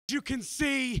You can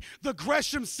see the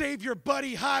Gresham Savior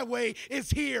Buddy Highway is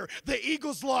here. The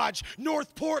Eagles Lodge,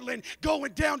 North Portland,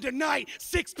 going down tonight,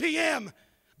 6 p.m.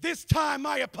 This time,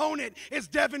 my opponent is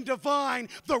Dillon Divine,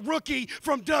 the rookie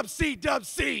from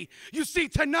WCWC. You see,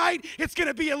 tonight, it's going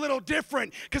to be a little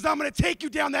different because I'm going to take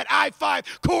you down that I-5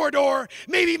 corridor,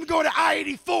 maybe even go to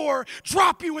I-84,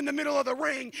 drop you in the middle of the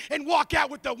ring, and walk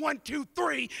out with the 1, 2,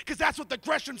 3, because that's what the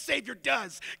Gresham Savior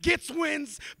does. Gets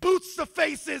wins, boosts the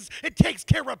faces, it takes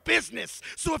care of business.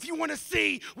 So if you want to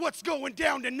see what's going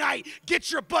down tonight,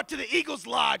 get your butt to the Eagles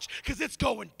Lodge because it's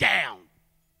going down.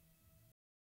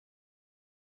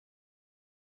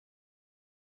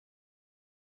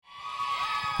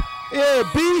 Yeah,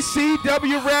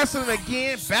 BCW Wrestling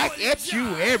again, back at you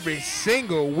every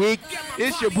single week.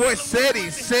 It's your boy Seti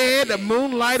Said, the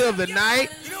Moonlight of the Night,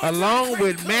 along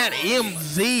with Matt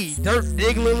MZ, Dirt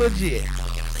Diggler Legit.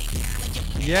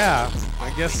 Yeah,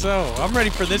 I guess so. I'm ready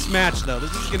for this match, though.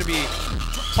 This is going to be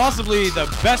possibly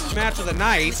the best match of the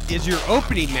night. Is your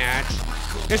opening match.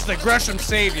 It's the Gresham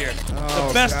Savior,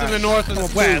 the best in the North and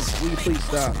the West. Please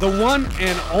stop. The one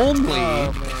and only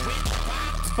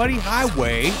Buddy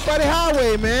Highway. Buddy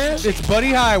Highway, man. It's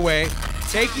Buddy Highway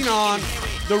taking on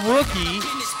the rookie,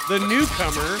 the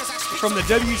newcomer from the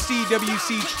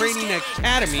WCWC Training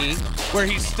Academy, where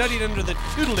he studied under the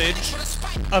tutelage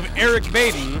of Eric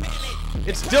Baden.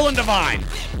 It's Dillon Divine.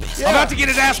 Yeah. About to get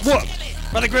his ass whooped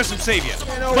by the Gresham Savior.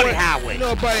 Buddy Highway. You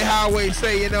know what Buddy Highway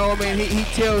say, he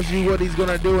tells you what he's going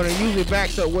to do, and he usually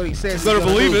backs up what he says. You better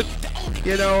believe it.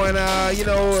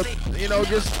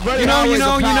 Just Buddy Highway's a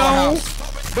powerhouse.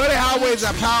 Buddy Highway is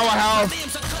a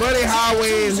powerhouse. Buddy Highway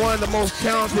is one of the most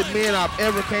talented men I've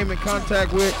ever came in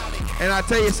contact with. And I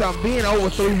tell you something, being over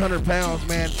 300 pounds,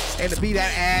 man, and to be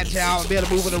that agile and be able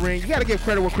to move in the ring, you got to give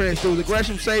credit where credit's due. The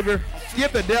Gresham Savior,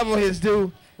 give the devil his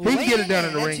due. He can get it done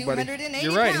in the ring, buddy.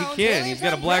 You're right, he can. He's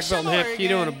got a black belt in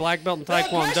Hapkido and a black belt in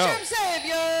Taekwondo. He's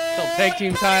held tag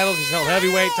team titles, he's held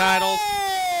heavyweight titles.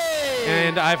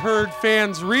 And I've heard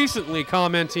fans recently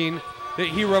commenting that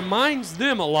he reminds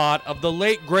them a lot of the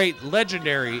late, great,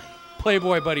 legendary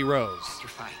Playboy Buddy Rose.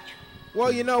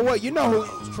 Well, you know what? You know who he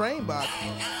was trained by.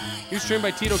 He was trained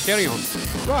by Tito Carrion.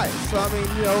 Right. So,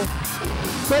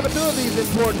 credibility is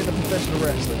important in the professional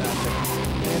wrestling out there.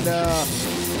 And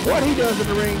what he does in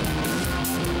the ring,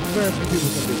 very few people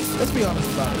can do. Let's be honest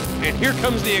about it. And here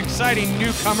comes the exciting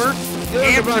newcomer,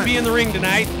 amped to be in the ring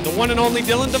tonight, the one and only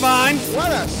Dillon Divine.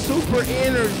 What a super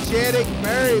energetic,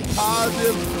 very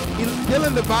positive.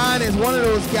 Dillon Divine is one of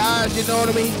those guys, you know what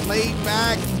I mean? He's laid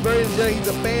back, he's very energetic, he's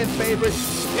a fan favorite.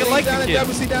 They like down the at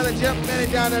kid. WC, down at Jump, man, they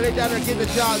down there getting the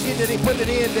job, putting it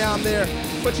in down there.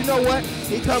 But you know what?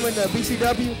 He coming to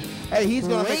BCW. Hey, he's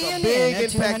going to make a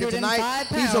big impact tonight.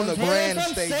 He's on the grand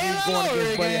stage. He's going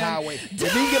against Buddy Highway. If he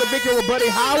can get a victory with Buddy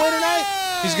Highway tonight,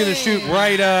 he's going to shoot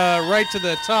right to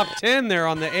the top 10 there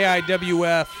on the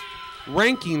AIWF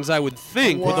rankings, I would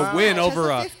think, with a win over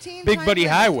a Big Buddy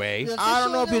Highway. I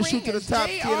don't know if he'll shoot to the top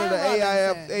 10 of the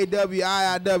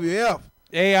AIWF.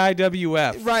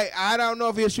 AIWF. Right. I don't know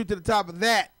if he'll shoot to the top of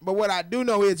that, but what I do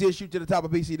know is he'll shoot to the top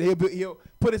of BCW. He'll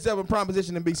put himself in prime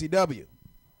position in BCW.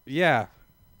 Yeah,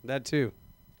 that too.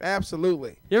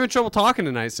 Absolutely. You having trouble talking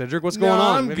tonight, Cedric? What's going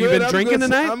on? Have you been drinking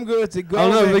tonight? I'm good to go. I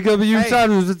don't know, because you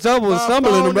started to trouble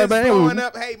stumbling. Blowing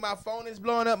up. Hey, my phone is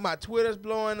blowing up. My Twitter's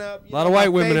blowing up. A lot of white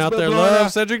women out there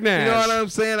love Cedric Nash. You know what I'm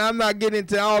saying? I'm not getting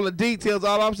into all the details.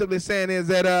 All I'm simply saying is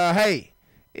that, hey,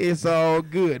 it's all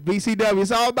good. BCW. It's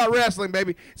all about wrestling,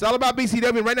 baby. It's all about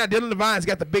BCW. Right now, Dillon Divine's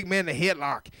got the big man in the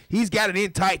headlock. He's got it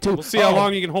in tight, too. We'll see how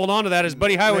long you can hold on to that as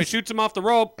Buddy Highway shoots him off the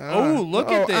rope.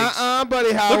 Look at this.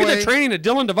 Buddy Highway. Look at the training of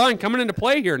Dillon Divine coming into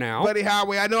play here now. Buddy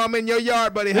Highway. I know I'm in your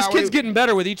yard, Buddy This Highway. kid's getting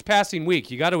better with each passing week.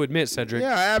 You got to admit, Cedric.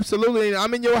 Yeah, absolutely.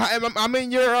 I'm in your. You're not gonna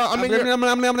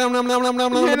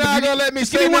let me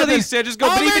say Give me one of these, Cedric. Just go.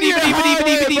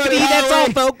 That's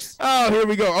all, folks. Oh, here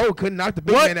we go. Oh, couldn't knock the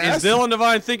big man out. What is Dillon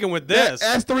Divine thinking with this?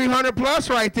 That's 300 plus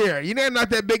right there. You didn't knock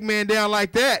that big man down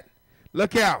like that.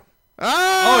 Look out.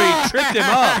 Oh, he tripped him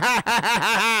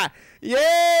up.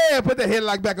 Yeah, put the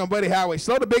headlock back on Buddy Highway.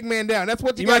 Slow the big man down. That's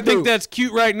what you got to do. You might think that's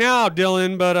cute right now,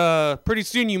 Dillon, but pretty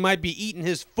soon you might be eating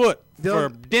his foot for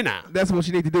dinner. That's what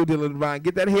you need to do, Dillon Divine.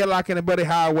 Get that headlock in the Buddy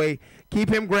Highway. Keep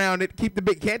him grounded.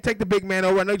 Can't take the big man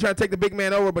over. I know you're trying to take the big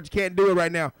man over, but you can't do it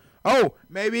right now. Oh,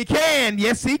 maybe he can.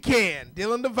 Yes, he can.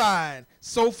 Dillon Divine.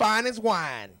 So fine as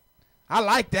wine. I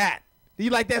like that. Do you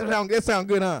like that? That sound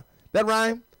good, huh? That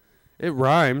rhyme? It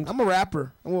rhymed. I'm a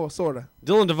rapper. Well, sort of.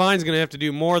 Dillon Divine's going to have to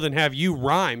do more than have you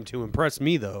rhyme to impress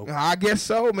me, though. I guess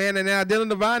so, man. And now Dillon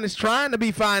Divine is trying to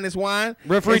be fine as wine.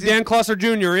 Referee Dan Closser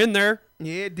Jr. in there.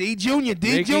 Yeah, D Junior,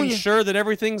 Making sure that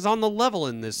everything's on the level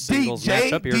in this singles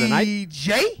matchup here tonight.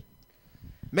 DJ.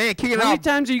 Man, kicking How many off.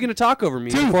 times are you going to talk over me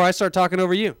before I start talking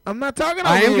over you? I'm not talking over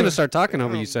I you. am going to start talking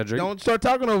over you, Cedric. Don't start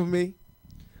talking over me.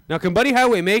 Now, can Buddy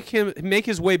Highway make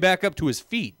his way back up to his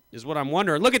feet is what I'm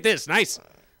wondering. Look at this. Nice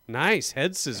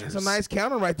head scissors. That's a nice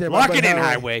counter right there. Lock it in,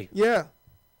 Highway. Yeah.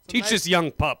 Teach this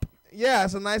young pup. Yeah,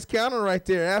 it's a nice counter right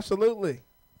there. Absolutely.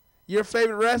 Your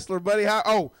favorite wrestler, Buddy Highway.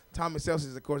 Oh, Tommy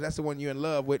Celsius, of course. That's the one you're in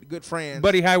love with. Good friends.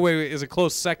 Buddy Highway is a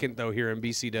close second, though, here in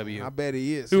BCW. I bet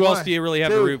he is. Who else do you really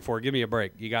have to root for? Give me a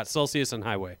break. You got Celsius and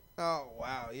Highway. Oh,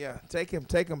 wow, yeah. Take him.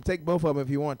 Take both of them if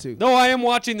you want to. No, I am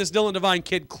watching this Dillon Divine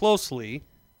kid closely.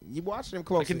 You watching him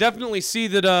closely. I can definitely see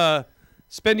that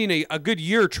spending a good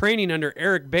year training under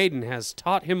Eric Baden has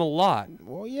taught him a lot.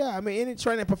 Well, yeah. I mean, any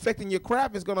training perfecting your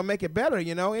craft is going to make it better.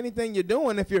 You know, anything you're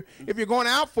doing, if you're going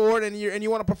out for it and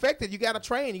you want to perfect it, you got to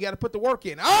train. You got to put the work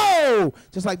in. Oh,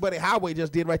 just like Buddy Highway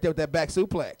just did right there with that back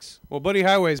suplex. Well, Buddy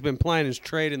Highway's been playing his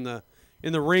trade in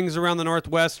the rings around the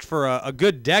Northwest for a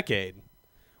good decade,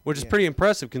 which is pretty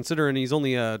impressive considering he's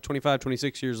only 25,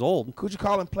 26 years old. Could you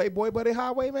call him Playboy Buddy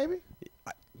Highway, maybe?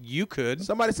 You could.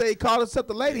 Somebody say he called himself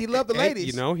the lady. He loved the ladies.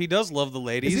 You know, he does love the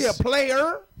ladies. Is he a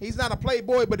player? He's not a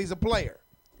playboy, but he's a player.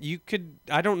 You could.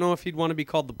 I don't know if he'd want to be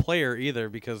called the player either,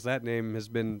 because that name has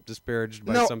been disparaged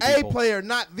by some people. No, a player,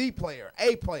 not the player.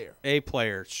 A player. A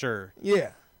player, sure. Yeah.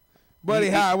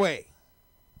 Buddy Highway.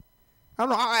 I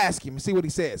don't know. I'll ask him and see what he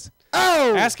says.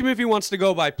 Oh! Ask him if he wants to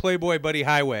go by Playboy Buddy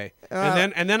Highway,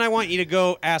 and then I want you to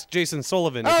go ask Jason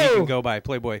Sullivan if he can go by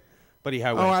Playboy Buddy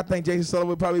Highway. Oh, I think Jason Sullivan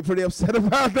would probably be pretty upset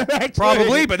about that, actually.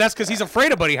 Probably, but that's because he's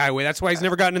afraid of Buddy Highway. That's why he's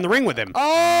never gotten in the ring with him.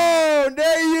 Oh,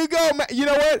 there you go. You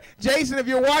know what? Jason, if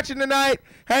you're watching tonight,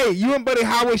 hey, you and Buddy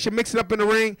Highway should mix it up in the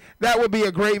ring. That would be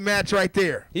a great match right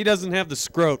there. He doesn't have the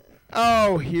scrote.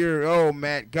 Oh, here. Oh,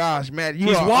 Matt. Gosh, Matt.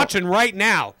 He's watching right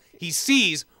now. He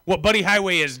sees what Buddy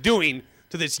Highway is doing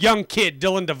to this young kid,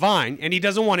 Dillon Divine, and he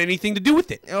doesn't want anything to do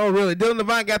with it. Oh, really? Dillon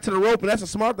Divine got to the rope, and that's a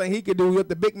smart thing he could do with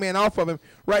the big man off of him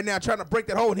right now, trying to break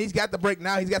that hold, and he's got the break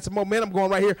now. He's got some momentum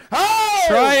going right here. Oh!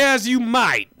 Try as you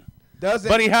might. Doesn't.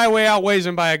 Buddy Highway outweighs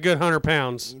him by a good 100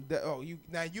 pounds. Oh,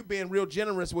 now you being real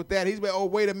generous with that. He's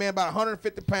been weight a man about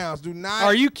 150 pounds. Do not.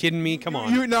 Are you kidding me? Come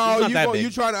on. You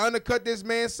trying to undercut this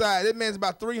man's side. This man's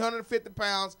about 350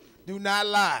 pounds. Do not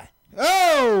lie.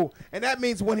 Oh, and that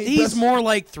means when he's more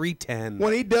like 310.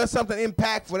 When he does something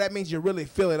impactful, that means you really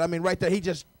feel it. I mean, right there,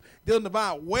 Dillon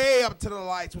Divine way up to the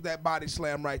lights with that body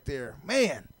slam right there.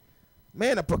 Man,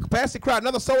 a capacity crowd,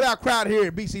 another sold out crowd here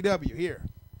at BCW here.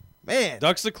 Man,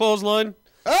 ducks the clothesline.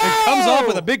 Oh! And comes off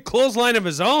with a big clothesline of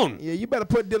his own. Yeah, you better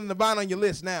put Dillon Divine on your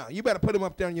list now. You better put him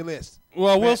up there on your list.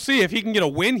 Well, we'll see if he can get a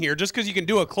win here. Just because you can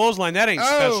do a clothesline, that ain't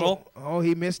special. Oh,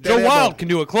 he missed that. Joe Wild can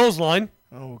do a clothesline.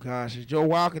 Oh, gosh. Joe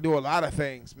Wild can do a lot of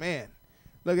things. Man,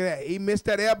 look at that. He missed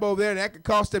that elbow there, and that could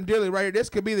cost him dearly right here. This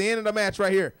could be the end of the match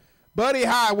right here. Buddy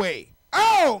Highway.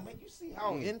 Oh, man, you see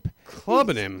how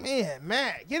clubbing him.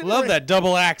 Man, get it. Love that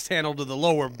double axe handle to the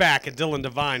lower back of Dillon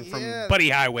Divine from Buddy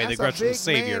Highway, the Gresham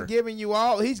Savior.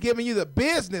 He's giving you the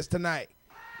business tonight.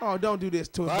 Oh, don't do this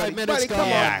to him, buddy. 5 minutes, Buddy,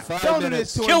 come on. Don't do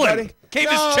this to him, Kill him. buddy. Cave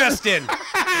his chest in.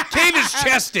 Cave his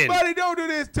chest in. Buddy, don't do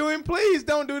this to him. Please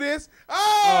don't do this.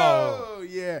 Oh,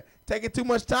 yeah. Taking too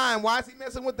much time. Why is he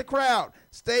messing with the crowd?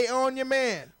 Stay on your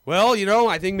man. Well,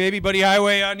 I think maybe Buddy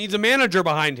Highway needs a manager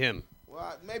behind him.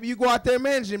 Well, maybe you go out there and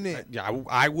manage him then.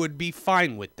 I would be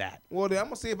fine with that. Well, then I'm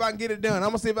going to see if I can get it done. I'm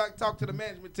going to see if I can talk to the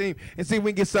management team and see if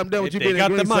we can get something done with you. If they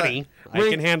got the money, I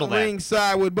can handle that.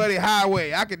 Ringside with Buddy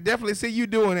Highway. I could definitely see you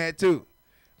doing that, too.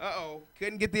 Uh-oh.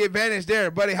 Couldn't get the advantage there.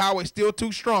 Buddy Highway still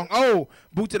too strong. Oh,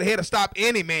 boot to the head to stop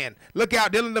any man. Look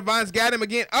out. Dillon Divine's got him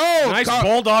again. Oh. Nice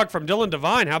bulldog from Dillon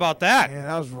Divine. How about that? Yeah,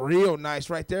 that was real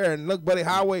nice right there. And look, Buddy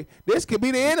Highway. This could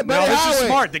be the end of Buddy Highway. No, this is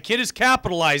smart. The kid is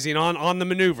capitalizing on the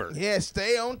maneuver. Yeah,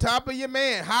 stay on top of your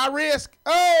man. High risk.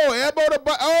 Oh, elbow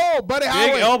to Buddy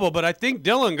Highway. Big elbow, but I think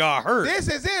Dillon got hurt. This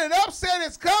is it. An upset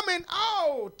is coming.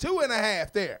 Oh,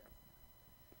 2.5 there.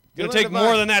 Going to take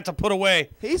more than that to put away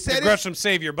the Gresham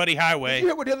Savior, Buddy Highway. Did you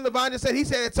hear what Dillon Divine just said? He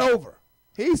said it's over.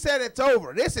 He said it's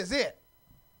over. This is it.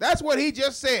 That's what he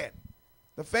just said.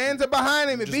 The fans are behind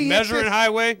him. Just measuring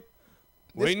Highway,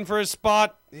 waiting for his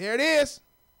spot. Here it is.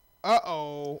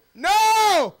 Uh-oh.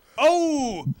 No!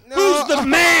 Oh! No. Who's the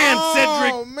man,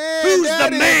 Cedric? Oh, man. Who's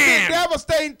the man?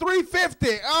 Devastating 350.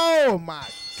 Oh, my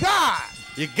God.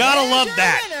 You got to love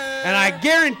that. And I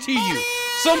guarantee you,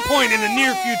 some point in the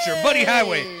near future, Buddy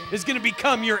Highway is going to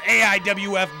become your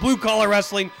AIWF Blue Collar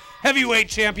Wrestling Heavyweight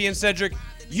Champion, Cedric.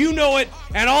 You know it,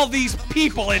 and all these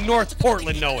people in North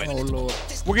Portland know it. Oh, Lord.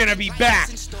 We're going to be back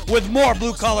with more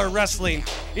Blue Collar Wrestling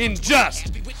in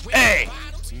just a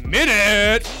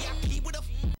minute.